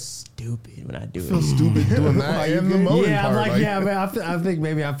I feel stupid when I do it. Feel stupid doing that. And the moaning part. I'm like, man. I think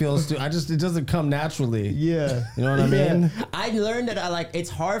maybe I feel stupid. It doesn't come naturally. Yeah, you know what I mean. I learned that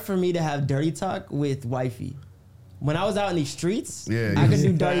it's hard for me to have dirty talk with wifey. When I was out in these streets, I could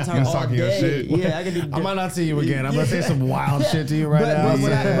do dirty talk all day. Yeah, I could do. I might not see you again. I'm gonna say some wild shit to you right now.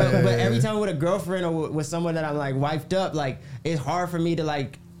 But every time with a girlfriend or with someone that I'm like wifed up, like it's hard for me to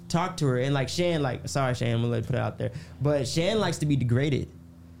like talk to her. And like Shan, sorry Shan, I'm gonna put it out there, but Shan likes to be degraded.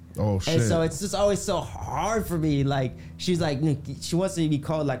 Oh shit! And so it's just always so hard for me. Like she's like, she wants to be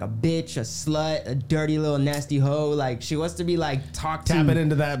called like a bitch, a slut, a dirty little nasty hoe. Like she wants to be like talked to. Tap it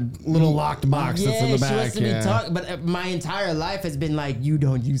into that little locked box that's in the back. She wants to be talked. But my entire life has been like, you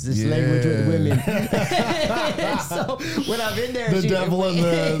don't use this language with women. So when I'm in there, the devil and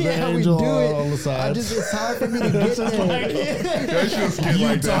the angel we do it. On the side. It's hard for me to get there.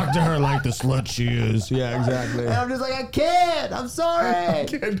 You talk to her like the slut she is. Yeah, exactly. And I'm just like, I can't. I'm sorry. I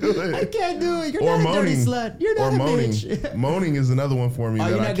can't do it. I can't do it. You're not a dirty slut. You're not a bitch. Moaning is another one for me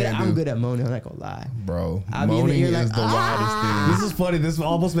that I can't do. I'm good at moaning. I'm not gonna lie, bro. Moaning is the wildest thing. This is funny. This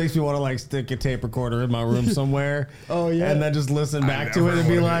almost makes me want to like stick a tape recorder in my room somewhere. And then just listen back to it and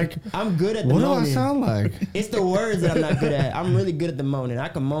be like, I'm good at the moaning. moaning. What do I sound like? It's the words that I'm not good at. I'm really good at the moaning. I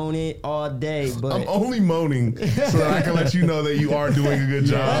can moan it all day, but I'm only moaning so that I can let you know that you are doing a good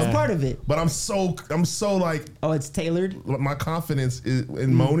job. That's part of it. But I'm so like, oh, it's tailored. My confidence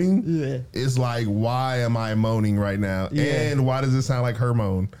in moaning is like, why am I moaning right now? And why does it sound like her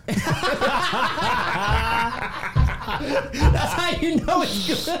moan? That's how you know it's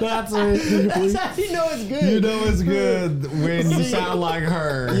good. That's how you know it's good. You know it's good when you sound like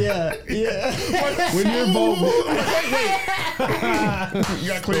her. Yeah. When you're vocal. You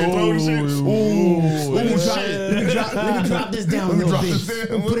got clear throat and shit. Let me drop this down a little bit.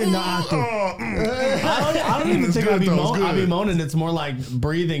 Put it in the octave. I don't even think I'd be moaning. It's more like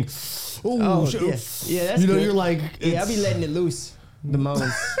breathing. Ooh, shit. Yeah, that's you know, good. you're like, I'll be letting it loose. The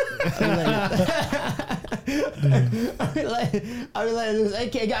moans.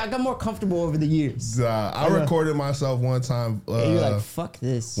 I got more comfortable over the years. I recorded myself one time. You're like, fuck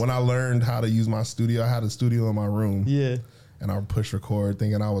this. When I learned how to use my studio, I had a studio in my room. Yeah. And I would push record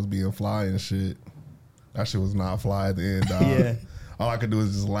thinking I was being fly and shit. That shit was not fly at the end, dog. Yeah. All I could do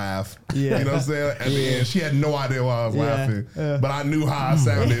is just laugh. Yeah. You know what I'm saying? At the end, she had no idea why I was laughing. But I knew how I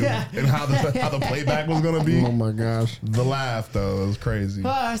sounded and how the playback was going to be. Oh, my gosh. The laugh, though, it was crazy.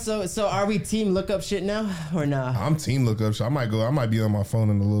 So are we team look up shit now or nah? I'm team look up shit. I might be on my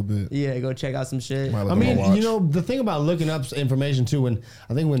phone in a little bit. Yeah, go check out some shit. I mean, you know, the thing about looking up information, too, when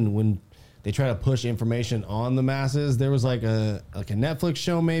they try to push information on the masses, there was like a Netflix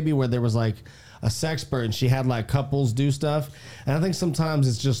show maybe where there was like a sexpert and she had like couples do stuff, and I think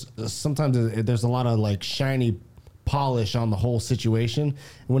sometimes there's a lot of like shiny polish on the whole situation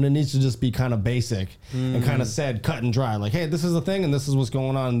when it needs to just be kind of basic and kind of said cut and dry, like, hey, this is the thing and this is what's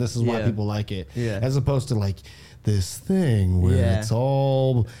going on and this is why people like it, as opposed to like this thing where it's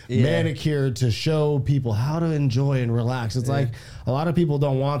all manicured to show people how to enjoy and relax. It's like a lot of people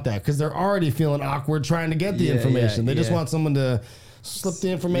don't want that because they're already feeling awkward trying to get the information. They just want someone to slip the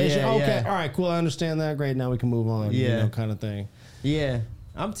information. Okay, all right, cool, I understand that. Great, now we can move on. You know, kind of thing. Yeah,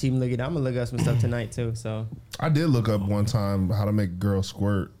 I'm team looking. I'm gonna look up some stuff tonight too. So I did look up one time how to make girls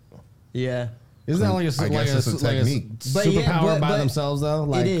squirt. Yeah. Isn't that like a technique? Superpower by themselves though?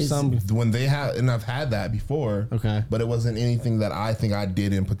 Like it is. When they have, and I've had that before. Okay. But it wasn't anything that I think I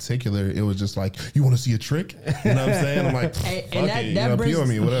did in particular. It was just like, you want to see a trick? You know what I'm saying? I'm like, pee on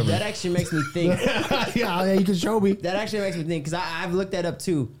me, whatever. That actually makes me think. yeah, you can show me. That actually makes me think because I've looked that up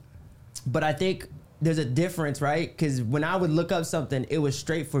too, but I think there's a difference, right? Because when I would look up something, it was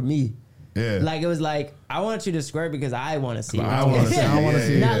straight for me. Yeah. Like it was like, I want you to squirt because I want to see it. I want to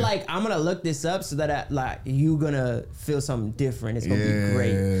see it. Not like I'm gonna look this up so that you gonna feel something different. It's gonna be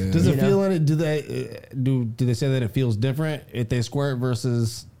great. Does it feel in it? Do they say that it feels different if they squirt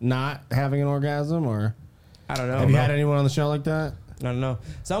versus not having an orgasm? Or I don't know. Have you had anyone on the show like that? I don't know.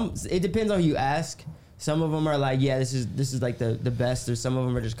 It depends on who you ask. Some of them are like, yeah, this is like the best, or some of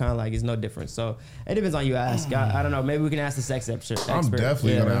them are just kind of like, it's no different. So it depends on who you ask. I don't know. Maybe we can ask the sex expert. I'm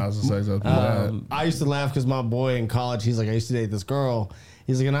definitely gonna ask the sex expert. I used to laugh because my boy in college, he's like, I used to date this girl.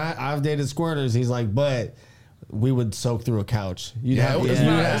 He's like, and I've dated squirters. He's like, but we would soak through a couch.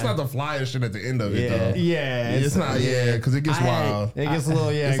 It's not the flyest shit at the end of it though. Yeah, it's not. Yeah, because it gets wild. It gets a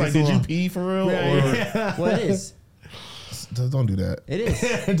little. Yeah, it's like, did you pee for real? Well, it is. Don't do that. It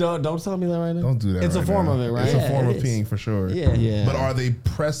is. don't tell me that right now. Don't do that. It's a form of it, right? It's a form of peeing for sure. Yeah. But are they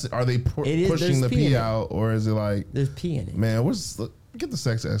pushing the pee out, or is it like there's pee in it? Man, get the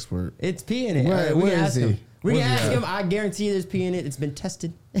sex expert. It's pee in it. Right, we where can is ask he? him. We can ask him. I guarantee you there's pee in it. It's been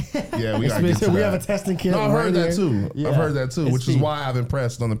tested. Yeah, we gotta get to we that. have a testing kit. No, I've heard that too. Yeah. I've heard that too, It's which pee. is why I've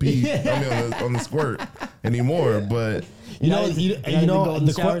impressed on the pee. I mean, on the squirt anymore. But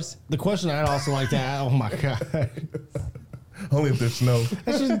the question I'd also like to ask. Oh my god. Only if there's snow.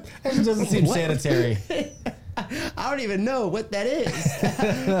 That just doesn't seem sanitary. I don't even know what that is.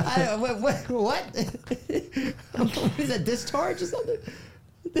 What? Is that discharge or something?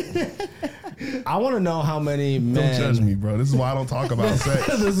 I want to know how many men. Don't judge me, bro. This is why I don't talk about sex.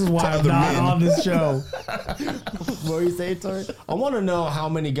 This is why I'm not on this show. What were you saying, Tori? I want to know how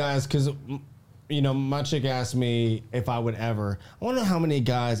many guys, because my chick asked me if I would ever. I want to know how many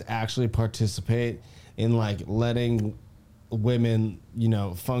guys actually participate in like letting women,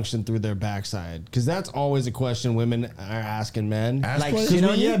 function through their backside, because that's always a question women are asking men. Like shit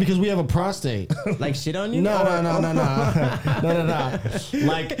on you? Yeah, because we have a prostate. Like shit on you? No.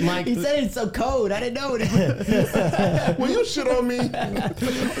 Like he said it's so cold. I didn't know it. Will you shit on me?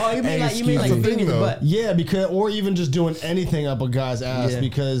 Oh, you mean like the thing, fingers, though. butt? Yeah, or even just doing anything up a guy's ass,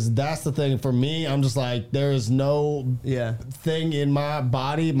 because that's the thing for me. I'm just like, there is no thing in my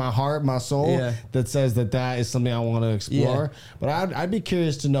body, my heart, my soul that says that is something I want to explore. But I'd be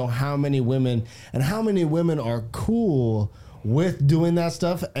curious to know how many women are cool with doing that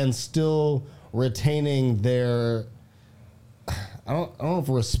stuff and still retaining their, I don't know if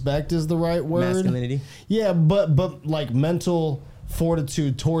respect is the right word. Masculinity. Yeah, but like mental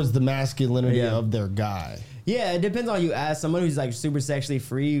fortitude towards the masculinity of their guy. Yeah, it depends on who you ask. Someone who's like super sexually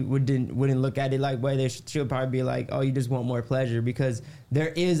free wouldn't look at it like way. They should probably be like, oh, you just want more pleasure, because there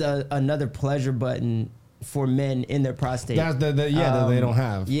is another pleasure button for men in their prostate. That's that they don't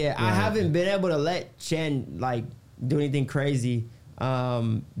have. Yeah, I haven't been able to let Chen like do anything crazy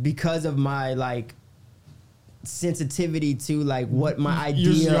because of my like sensitivity to like what my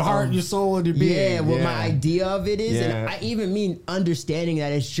idea your heart, your soul, and your being. What my idea of it is. Yeah. And I even mean understanding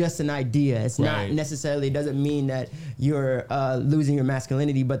that it's just an idea. It's not necessarily, it doesn't mean that you're losing your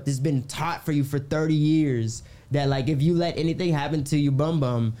masculinity, but this has been taught for you for 30 years. That like if you let anything happen to you,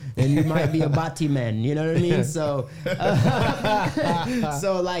 bum, then you might be a bati man. You know what I mean? So,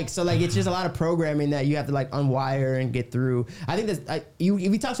 so it's just a lot of programming that you have to like unwire and get through. I think that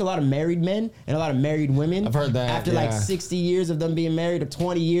we talk to a lot of married men and a lot of married women. I've heard that after like 60 years of them being married, or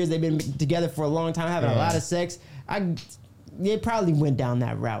 20 years they've been together for a long time, having a lot of sex. They probably went down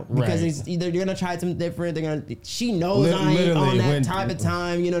that route because it's either they're gonna try something different. She knows I ain't on that type of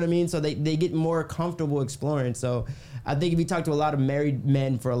time. You know what I mean? So they get more comfortable exploring. So I think if you talk to a lot of married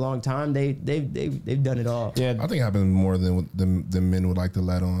men for a long time, they've done it all. Yeah, I think it happens more than men would like to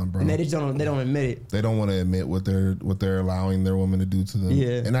let on, bro. And they just don't admit it. They don't want to admit what they're allowing their woman to do to them.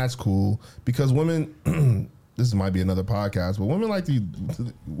 Yeah, and that's cool because women. This might be another podcast, but women like to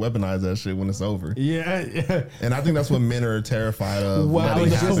weaponize that shit when it's over. Yeah. And I think that's what men are terrified of. Wow, I was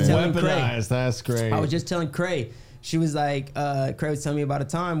just telling Cray. That's great. I was just telling Cray. She was like, Cray was telling me about a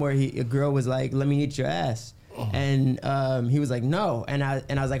time where a girl was like, "Let me eat your ass," and he was like, "No," and I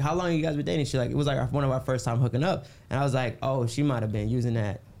was like, "How long you guys were dating?" She like, it was like one of our first time hooking up, and I was like, "Oh, she might have been using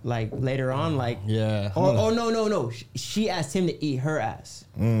that." Like later on, like no. She asked him to eat her ass,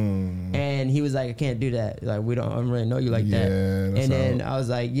 and he was like, "I can't do that. Like I don't really know you like that." And then I was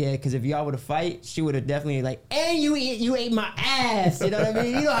like, "Yeah, because if y'all would have fight, she would have definitely like, and you ate my ass." You know what I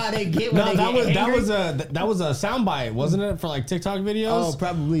mean? You know how they get when that was a soundbite, wasn't it, for like TikTok videos? Oh,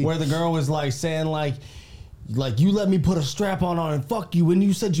 probably. Where the girl was like saying like you let me put a strap on and fuck you when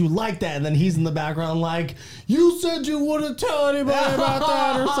you said you like that, and then he's in the background like, you said you wouldn't tell anybody about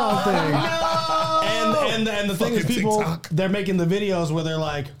that or something. No! And the thing is, people TikTok. They're making the videos where they're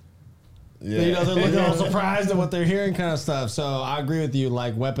like, they're looking all surprised at what they're hearing, kind of stuff. So I agree with you,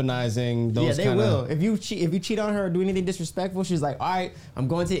 like weaponizing those. Yeah, they will. If you cheat on her or do anything disrespectful, she's like, all right, I'm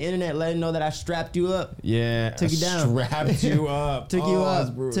going to the internet, letting know that I strapped you up. Yeah, took you down, strapped you up, took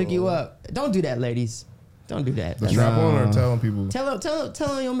you up. Don't do that, ladies. Don't do that. The strap on or telling people?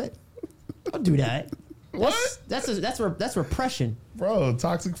 Tell your man. Don't do that. What? That's repression, bro.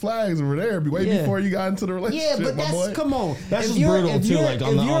 Toxic flags were there way before you got into the relationship. Yeah, but come on. That's just brutal too. Like if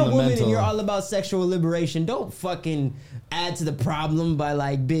you're a woman and you're all about sexual liberation, don't fucking add to the problem by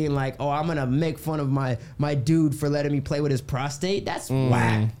like being like, oh, I'm gonna make fun of my dude for letting me play with his prostate. That's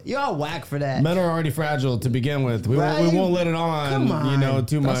whack. You're all whack for that. Men are already fragile to begin with. We won't let it on. Come on.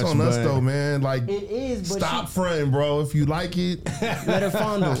 Too much. That's on us though, man. Like it is. But stop fronting, bro. If you like it, let her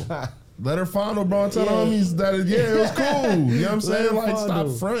fondle. Let her fondle, bro, and tell the homies that it was cool. You know what I'm saying? Like, stop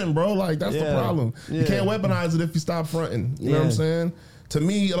fronting, bro. Like, that's the problem. You can't weaponize it if you stop fronting. You know what I'm saying? To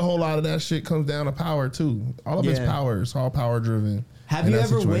me, a whole lot of that shit comes down to power, too. All of it's power. It's all power-driven. Have you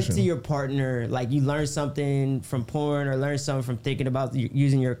ever went to your partner, like, you learned something from porn or learned something from thinking about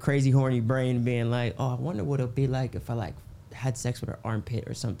using your crazy, horny brain and being like, oh, I wonder what it would be like if I, like, had sex with her armpit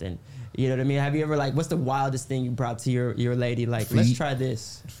or something. You know what I mean? Have you ever like, what's the wildest thing you brought to your lady? Like, feet. Let's try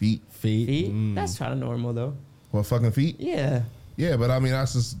this. Feet. That's kind of normal though. What, fucking feet? Yeah. Yeah, but I mean,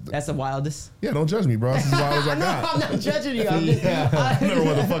 that's the wildest. Yeah, don't judge me, bro. That's as wild as I got. I'm not judging you. I'm just, I never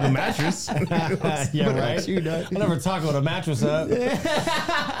want a fucking mattress. Yeah, right. I never talk with a mattress up.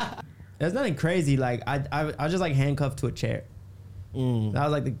 There's nothing crazy. Like I was just like handcuffed to a chair. That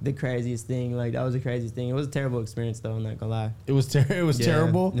was like the craziest thing. Like that was the craziest thing. It was a terrible experience though. I'm not gonna lie. It was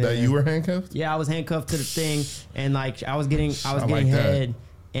terrible. That you were handcuffed. Yeah, I was handcuffed to the thing, and like I was getting head,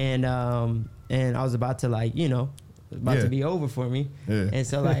 and I was about to like to be over for me. Yeah. And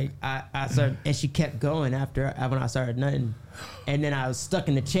so like I started, and she kept going after when I started nutting, and then I was stuck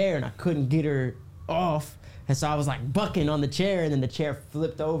in the chair and I couldn't get her off, and so I was like bucking on the chair, and then the chair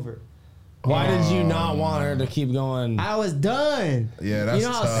flipped over. Why did you not want her to keep going? I was done. Yeah, that's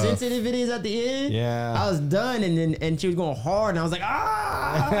how tough. Sensitive it is at the end? Yeah. I was done, and she was going hard, and I was like,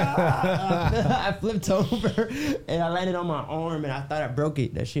 I flipped over, and I landed on my arm, and I thought I broke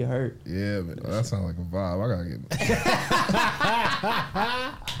it. That shit hurt. Yeah, man. That sounds like a vibe. I gotta get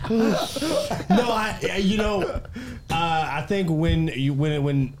I think when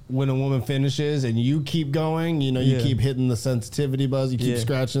a woman finishes and you keep going, you keep hitting the sensitivity buzz, you keep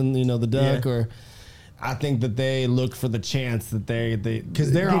scratching, the duck, or I think that they look for the chance that they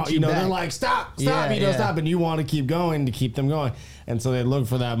because they're all, they're like stop, stop, and you want to keep going to keep them going, and so they look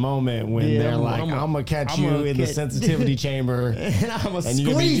for that moment when they're like, I'm gonna catch you in the sensitivity chamber, and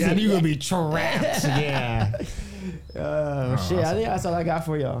you're gonna be trapped. Yeah. Shit, I think that's all I got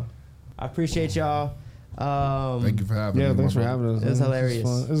for y'all. I appreciate y'all. Thank you for having me. Yeah, thanks for having us. It was hilarious.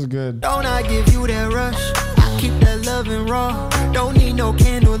 This is good. Don't I give you that rush? keep that loving raw. Don't need no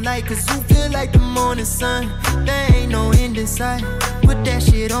candlelight, cause you feel like the morning sun. There ain't no end in sight. Put that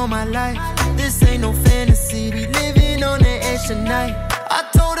shit on my life. This ain't no fantasy. We living on the edge tonight. I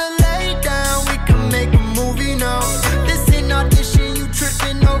told her lay down, we can make a movie now. This ain't audition, you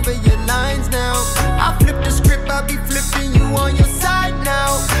tripping over your lines now. I flip the script, I be flipping you on your side now.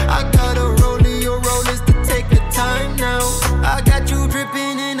 I got a rollie, your rollers to take the time now. I got you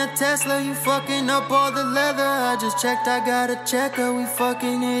dripping in a Tesla, you fucking up all the leather. I just checked, I got a checker, we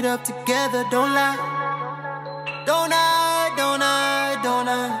fucking it up together. Don't lie, don't I, don't I, don't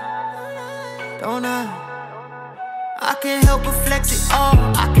I, don't I. I can't help but flex it all.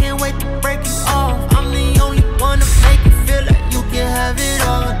 I can't wait to break you